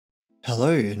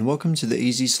Hello and welcome to the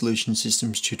Easy Solution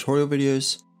Systems tutorial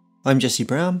videos. I'm Jesse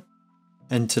Brown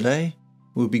and today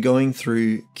we'll be going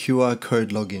through QR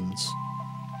code logins.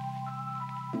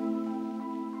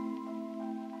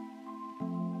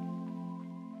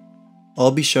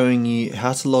 I'll be showing you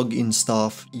how to log in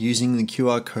staff using the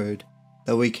QR code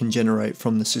that we can generate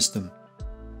from the system.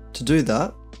 To do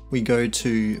that, we go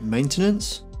to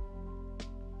Maintenance,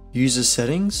 User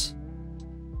Settings,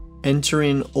 enter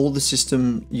in all the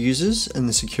system users and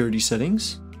the security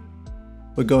settings.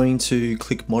 We're going to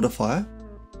click Modify.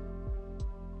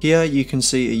 Here you can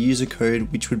see a user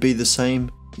code which would be the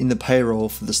same in the payroll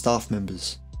for the staff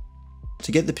members.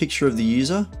 To get the picture of the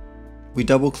user, we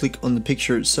double click on the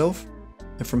picture itself,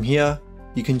 and from here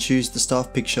you can choose the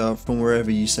staff picture from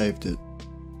wherever you saved it.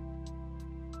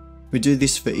 We do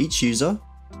this for each user.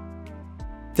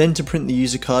 Then to print the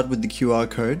user card with the QR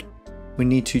code, we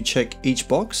need to check each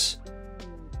box,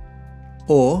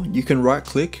 or you can right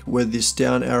click where this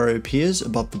down arrow appears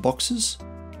above the boxes.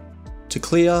 To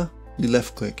clear, you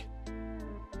left click.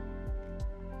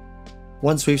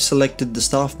 Once we've selected the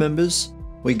staff members,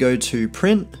 we go to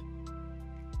Print,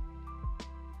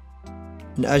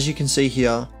 and as you can see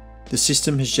here, the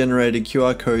system has generated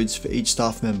QR codes for each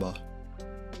staff member.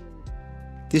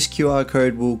 This QR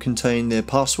code will contain their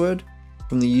password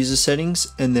from the user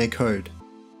settings and their code.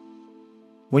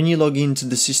 When you log into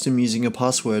the system using a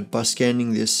password by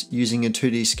scanning this using a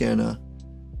 2D scanner,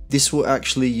 this will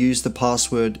actually use the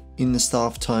password in the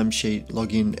staff timesheet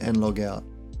login and logout.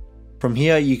 From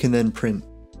here you can then print.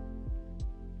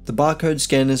 The barcode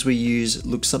scanners we use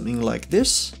look something like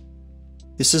this.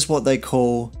 This is what they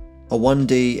call a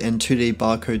 1D and 2D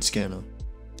barcode scanner.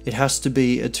 It has to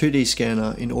be a 2D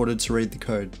scanner in order to read the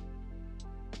code.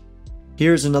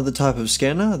 Here is another type of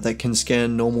scanner that can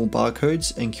scan normal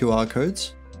barcodes and QR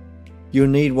codes. You'll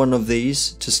need one of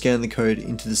these to scan the code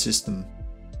into the system.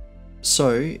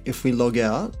 So if we log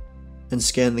out and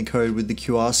scan the code with the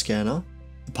QR scanner,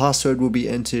 the password will be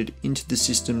entered into the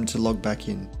system to log back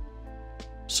in.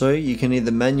 So you can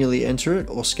either manually enter it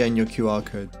or scan your QR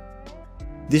code.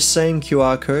 This same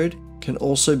QR code can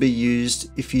also be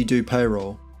used if you do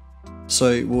payroll.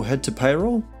 So we'll head to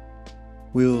payroll,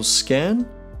 we'll scan.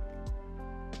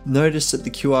 Notice that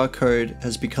the QR code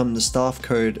has become the staff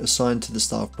code assigned to the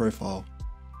staff profile.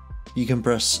 You can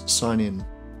press Sign In.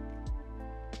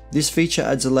 This feature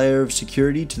adds a layer of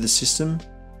security to the system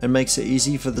and makes it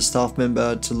easy for the staff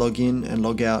member to log in and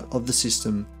log out of the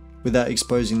system without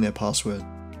exposing their password.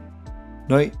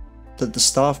 Note that the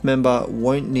staff member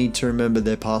won't need to remember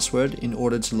their password in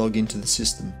order to log into the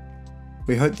system.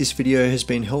 We hope this video has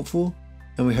been helpful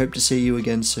and we hope to see you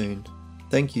again soon.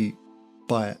 Thank you.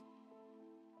 Bye.